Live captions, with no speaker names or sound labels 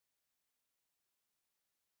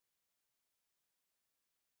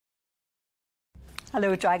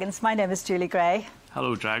Hello Dragons, my name is Julie Gray.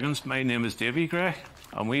 Hello Dragons, my name is Davy Gray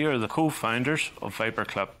and we are the co-founders of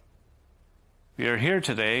Viperclip. We are here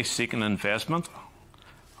today seeking investment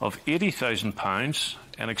of £80,000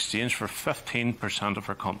 in exchange for 15% of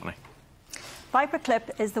our company.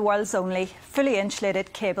 Viperclip is the world's only fully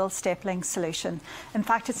insulated cable stapling solution. In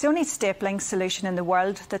fact, it's the only stapling solution in the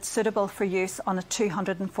world that's suitable for use on a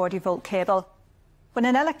 240-volt cable. When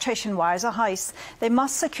an electrician wires a house, they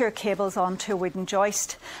must secure cables onto a wooden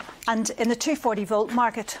joist. And in the 240-volt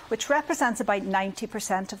market, which represents about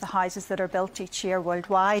 90% of the houses that are built each year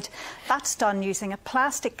worldwide, that's done using a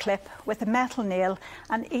plastic clip with a metal nail,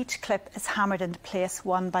 and each clip is hammered into place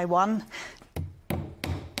one by one.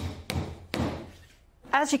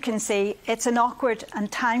 As you can see, it's an awkward and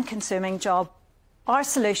time-consuming job. Our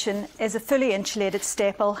solution is a fully insulated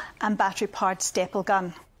staple and battery-powered staple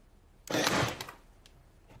gun.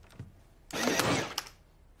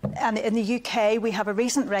 And in the UK, we have a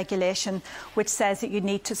recent regulation which says that you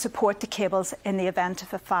need to support the cables in the event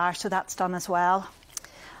of a fire, so that's done as well.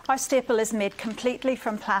 Our staple is made completely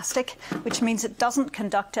from plastic, which means it doesn't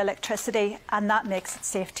conduct electricity, and that makes it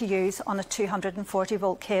safe to use on a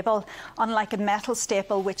 240-volt cable, unlike a metal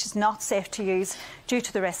staple, which is not safe to use due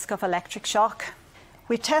to the risk of electric shock.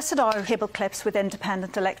 We tested our cable clips with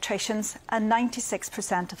independent electricians, and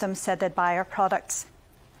 96% of them said they'd buy our products.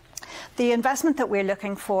 The investment that we're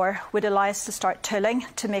looking for would allow us to start tooling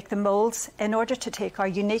to make the moulds in order to take our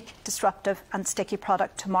unique, disruptive and sticky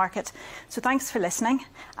product to market. So thanks for listening,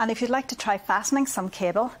 and if you'd like to try fastening some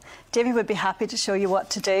cable, Davy would be happy to show you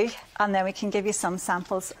what to do, and then we can give you some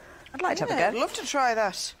samples. I'd like to have a go. I'd love to try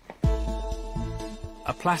that.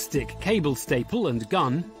 A plastic cable staple and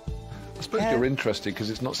gun. I suppose you're interested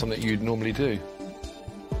because it's not something you'd normally do.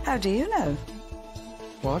 How do you know?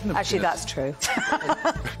 Well, I've never Actually, that's true.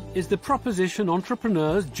 Is the proposition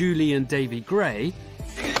entrepreneurs Julie and Davy Gray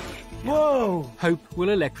hope will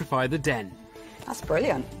electrify the den. That's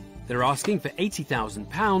brilliant. They're asking for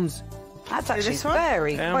 £80,000 That's actually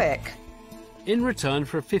very quick. in return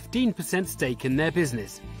for a 15% stake in their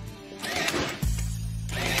business.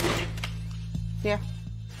 Yeah.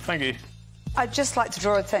 Thank you. I'd just like to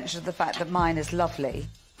draw attention to the fact that mine is lovely.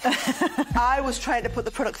 I was trying to put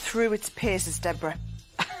the product through its paces, Deborah.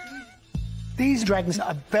 These dragons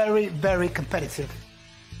are very, very competitive.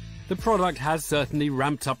 The product has certainly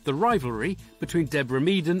ramped up the rivalry between Deborah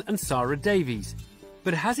Meaden and Sarah Davies.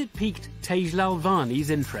 But has it piqued Tej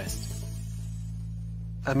Lalvani's interest?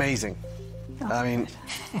 Amazing. I mean,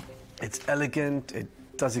 it's elegant, it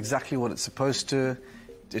does exactly what it's supposed to.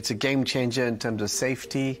 It's a game changer in terms of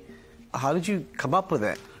safety. How did you come up with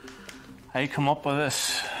it? I come up with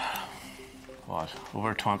this, what,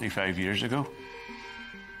 over 25 years ago.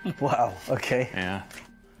 Wow, okay. Yeah.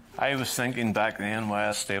 I was thinking back then,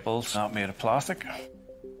 why staples not made of plastic?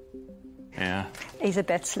 Yeah. He's a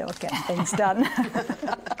bit slow at getting things done.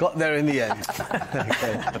 Got there in the end.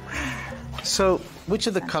 Okay. So, which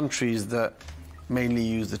are the countries that mainly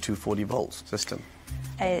use the 240-volt system?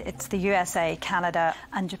 It's the USA, Canada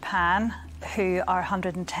and Japan, who are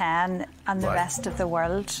 110, and the rest of the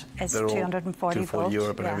world is 240 volt.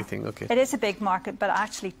 Europe and everything, okay. It is a big market, but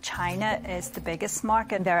actually China is the biggest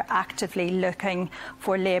market. They're actively looking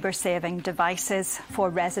for labour-saving devices for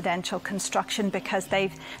residential construction because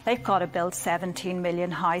they've got to build 17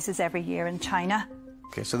 million houses every year in China.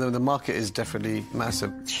 Okay, so the market is definitely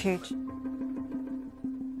massive. It's huge.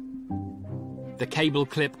 The cable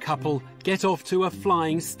clip couple get off to a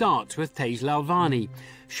flying start with Tej Lalvani,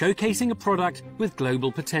 showcasing a product with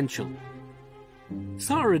global potential.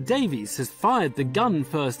 Sarah Davies has fired the gun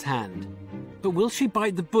firsthand, but will she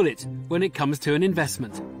bite the bullet when it comes to an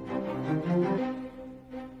investment?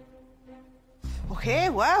 OK,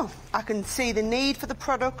 well, I can see the need for the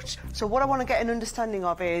product. So what I want to get an understanding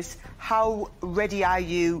of is how ready are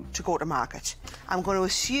you to go to market? I'm going to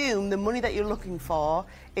assume the money that you're looking for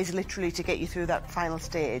is literally to get you through that final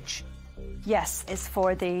stage. Yes, it's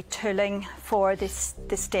for the tooling for the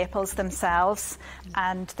staples themselves,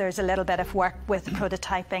 and there's a little bit of work with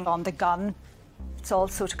prototyping on the gun. It's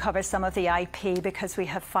also to cover some of the IP because we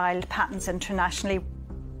have filed patents internationally.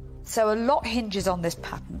 So a lot hinges on this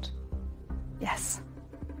patent. Yes.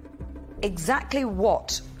 Exactly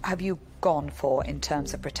what have you gone for in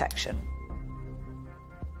terms of protection?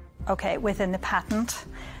 OK, within the patent,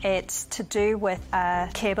 it's to do with a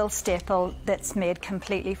cable staple that's made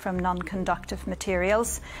completely from non-conductive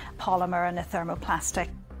materials, polymer and a thermoplastic.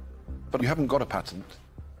 But you haven't got a patent?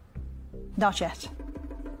 Not yet.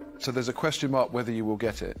 So there's a question mark whether you will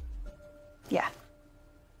get it? Yeah.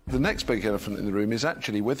 The next big elephant in the room is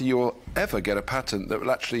actually whether you'll ever get a patent that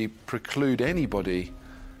will actually preclude anybody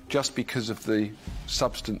just because of the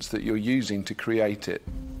substance that you're using to create it.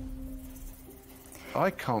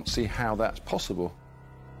 I can't see how that's possible.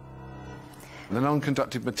 The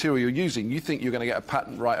non-conductive material you're using, you think you're going to get a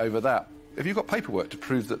patent right over that. Have you got paperwork to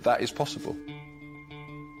prove that that is possible?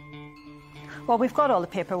 Well, we've got all the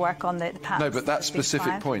paperwork on the patents. No, but that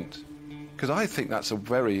specific point. Because I think that's a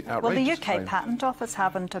very outrageous Well, the UK claim. Patent Office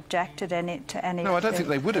haven't objected to any. No, I don't of think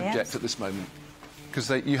they would claims. object at this moment, because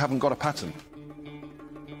you haven't got a patent.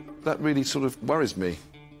 That really sort of worries me.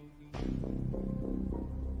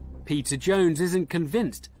 Peter Jones isn't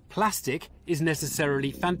convinced plastic is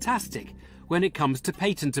necessarily fantastic when it comes to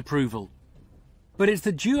patent approval. But it's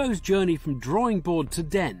the duo's journey from drawing board to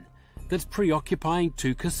den that's preoccupying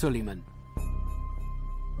Tuka Suleiman.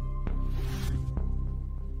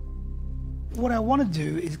 What I want to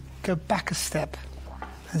do is go back a step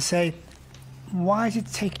and say, why is it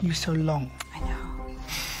taking you so long? I know.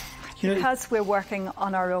 You know, Because we're working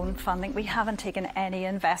on our own funding, we haven't taken any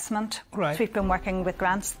investment. Right. We've been working with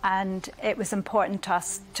grants, and it was important to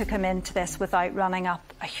us to come into this without running up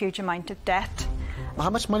a huge amount of debt. How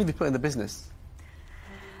much money have you put in the business?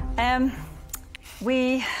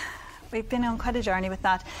 We've been on quite a journey with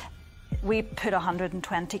that. We put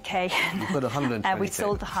 120k in. You put 120k. We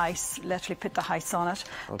sold the house, literally put the house on it.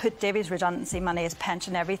 Okay. Put Davy's redundancy money, his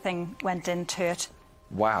pension, everything went into it.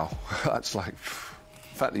 Wow, that's like...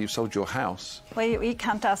 The fact that you've sold your house. Well, you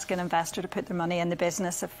can't ask an investor to put their money in the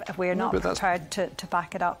business if we're not prepared to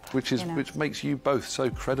back it up. Which makes you both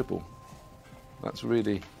so credible. That's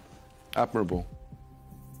really admirable.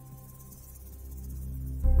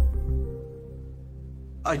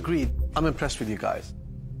 I agree. I'm impressed with you guys.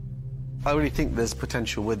 I really think there's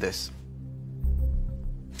potential with this.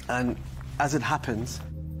 And as it happens,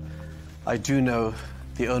 I do know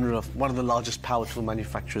the owner of one of the largest power tool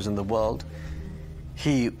manufacturers in the world.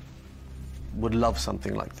 He would love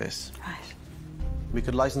something like this. Right. We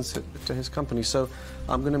could license it to his company, so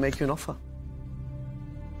I'm going to make you an offer.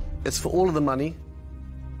 It's for all of the money,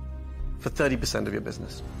 for 30% of your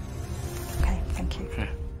business. Okay, thank you. Okay.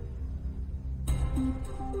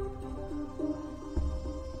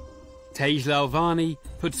 Tej Lalvani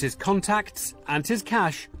puts his contacts and his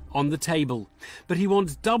cash on the table, but he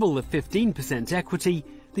wants double the 15% equity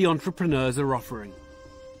the entrepreneurs are offering.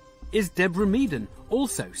 Is Deborah Meaden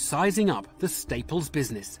also sizing up the staples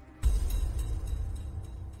business?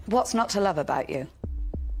 What's not to love about you?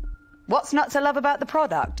 What's not to love about the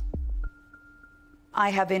product? I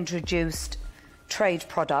have introduced trade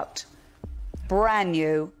product, brand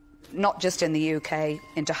new, not just in the UK,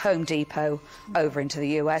 into Home Depot, over into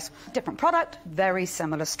the US. Different product, very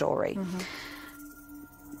similar story. Mm-hmm.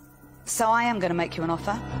 So I am going to make you an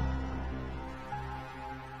offer.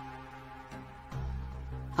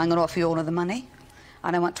 I'm going to offer you all of the money,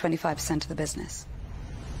 and I want 25% of the business.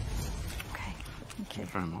 Okay, thank you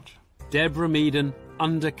very much. Deborah Meaden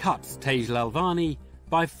undercuts Tej Lalvani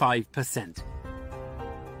by 5%.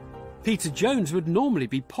 Peter Jones would normally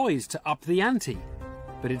be poised to up the ante,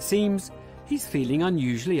 but it seems he's feeling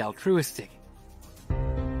unusually altruistic.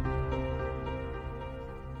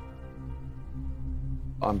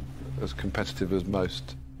 I'm as competitive as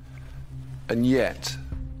most, and yet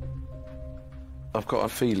I've got a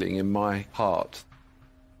feeling in my heart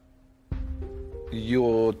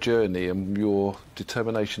your journey and your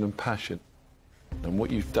determination and passion and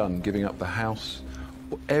what you've done, giving up the house,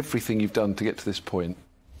 everything you've done to get to this point,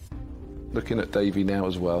 looking at Davy now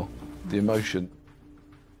as well, the emotion,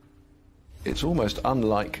 it's almost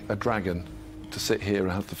unlike a dragon to sit here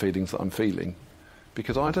and have the feelings that I'm feeling,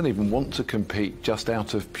 because I don't even want to compete just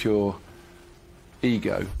out of pure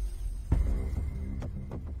ego.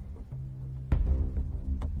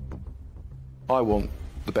 I want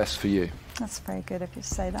the best for you. That's very good if you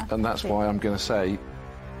say that. And that's why I'm going to say,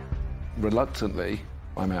 reluctantly,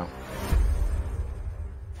 I'm out.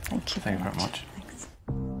 Thank you very much. Thanks.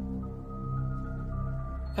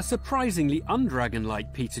 A surprisingly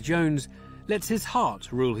undragon-like Peter Jones lets his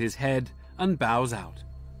heart rule his head and bows out.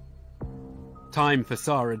 Time for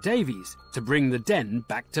Sarah Davies to bring the den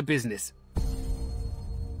back to business.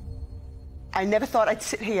 I never thought I'd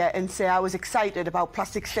sit here and say I was excited about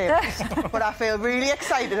plastic staples, but I feel really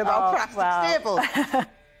excited about plastic staples.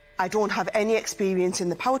 I don't have any experience in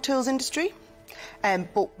the power tools industry,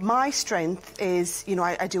 but my strength is, you know,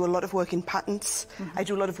 I do a lot of work in patents. Mm-hmm. I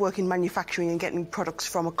do a lot of work in manufacturing and getting products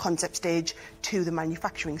from a concept stage to the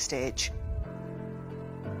manufacturing stage.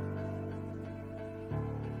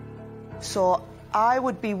 So I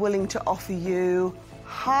would be willing to offer you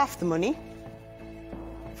half the money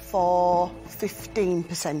for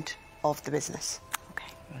 15% of the business.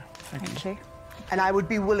 Okay, thank you. And I would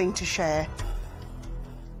be willing to share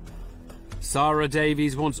Sarah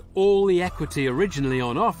Davies wants all the equity originally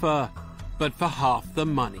on offer, but for half the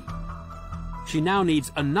money. She now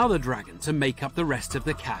needs another dragon to make up the rest of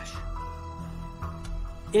the cash.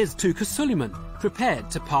 Is Tuka Suleiman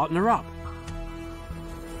prepared to partner up?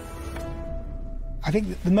 I think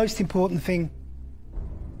that the most important thing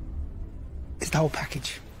is the whole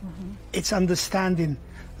package. It's understanding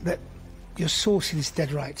that your sourcing is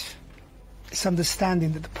dead right. It's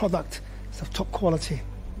understanding that the product is of top quality.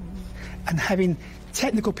 And having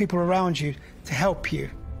technical people around you to help you.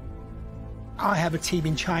 I have a team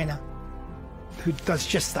in China who does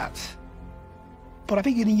just that. But I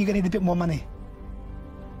think you're going to need a bit more money.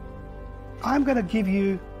 I'm going to give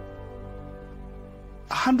you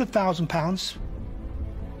 £100,000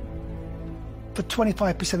 for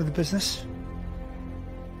 25% of the business.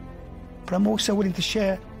 But I'm also willing to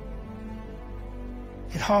share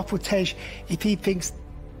it half with Tej if he thinks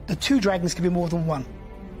the 2 dragons can be more than 1.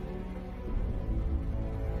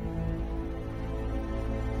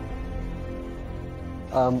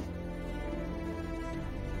 I'm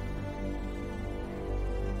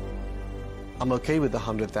okay with the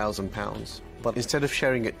 £100,000, but instead of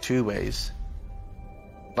sharing it 2 ways,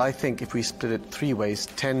 I think if we split it 3 ways,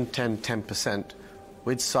 10, 10, 10%,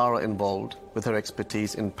 with Sarah involved, with her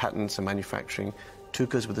expertise in patents and manufacturing,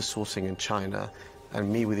 Tuka's with the sourcing in China,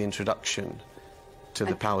 and me with the introduction to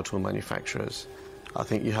the power tool manufacturers, I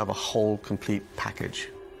think you have a whole complete package.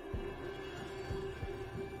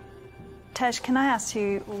 Tej, can I ask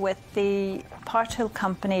you, with the power tool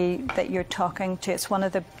company that you're talking to, it's one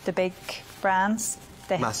of the big brands?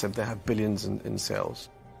 Massive, they have billions in sales.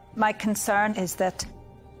 My concern is that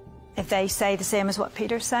if they say the same as what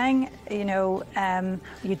Peter's saying, you know,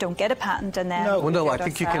 you don't get a patent and then... No, well, no, I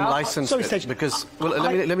think you can license it because... Well,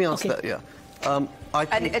 let me answer that, yeah. And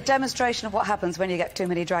a demonstration of what happens when you get too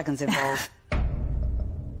many dragons involved.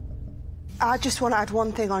 I just want to add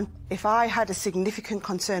one thing on. If I had a significant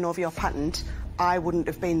concern over your patent, I wouldn't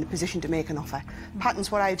have been in the position to make an offer.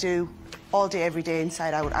 Patent's what I do all day, every day,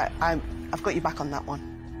 inside out. I've got you back on that one.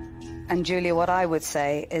 And Julia, what I would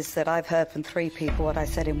say is that I've heard from 3 people what I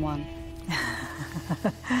said in 1. Do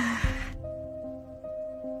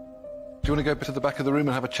you want to go to the back of the room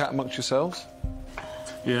and have a chat amongst yourselves?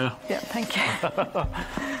 Yeah. Yeah, thank you.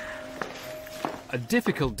 A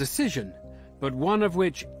difficult decision, but one of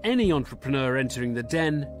which any entrepreneur entering the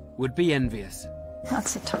den would be envious.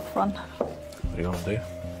 That's a tough one. What are you going to do?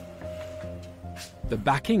 The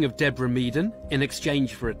backing of Deborah Meaden in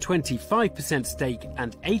exchange for a 25% stake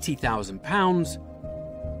and £80,000.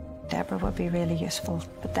 Deborah would be really useful,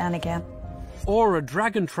 but then again... Or a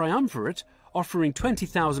Dragon Triumvirate offering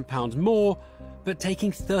 £20,000 more, but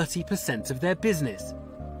taking 30% of their business.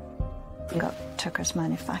 You've got Tucker's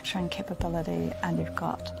manufacturing capability and you've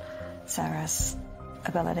got Sarah's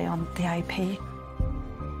ability on the IP.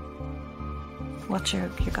 What's you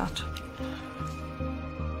got?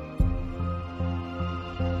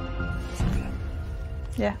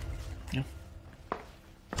 Yeah. Yeah.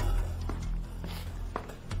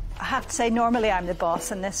 I have to say, normally I'm the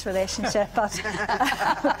boss in this relationship, but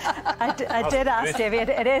I did ask Davy.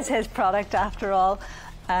 It is his product after all,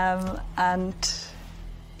 and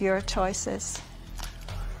your choice is?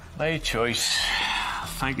 My choice.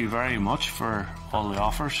 Thank you very much for all the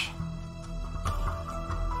offers.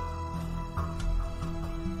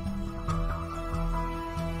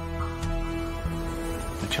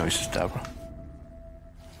 The choice is Deborah.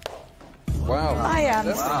 Wow. I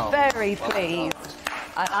am very pleased.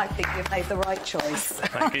 I think you've made the right choice.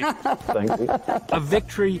 Thank you. Thank you. A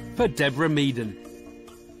victory for Deborah Meaden.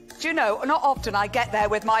 Do you know, not often I get there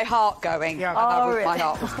with my heart going. Yeah. And my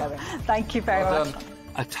heart was going. Thank you very much.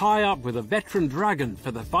 A tie-up with a veteran dragon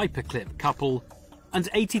for the Viperclip couple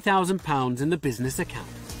and £80,000 in the business account.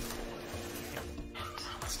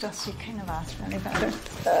 It's just you couldn't have asked for any better.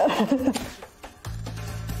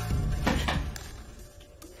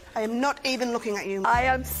 I am not even looking at you.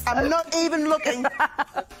 I'm not even looking.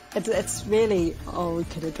 It's really all we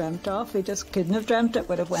could have dreamt of. We just couldn't have dreamt it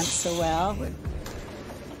would have went so well.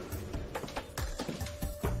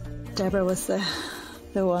 Deborah was the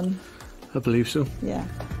one. I believe so. Yeah.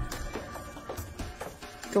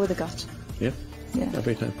 Go with the gut. Yeah. Yeah.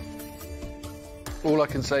 Every time. All I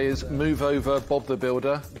can say is move over, Bob the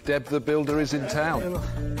Builder. Deb the Builder is in town.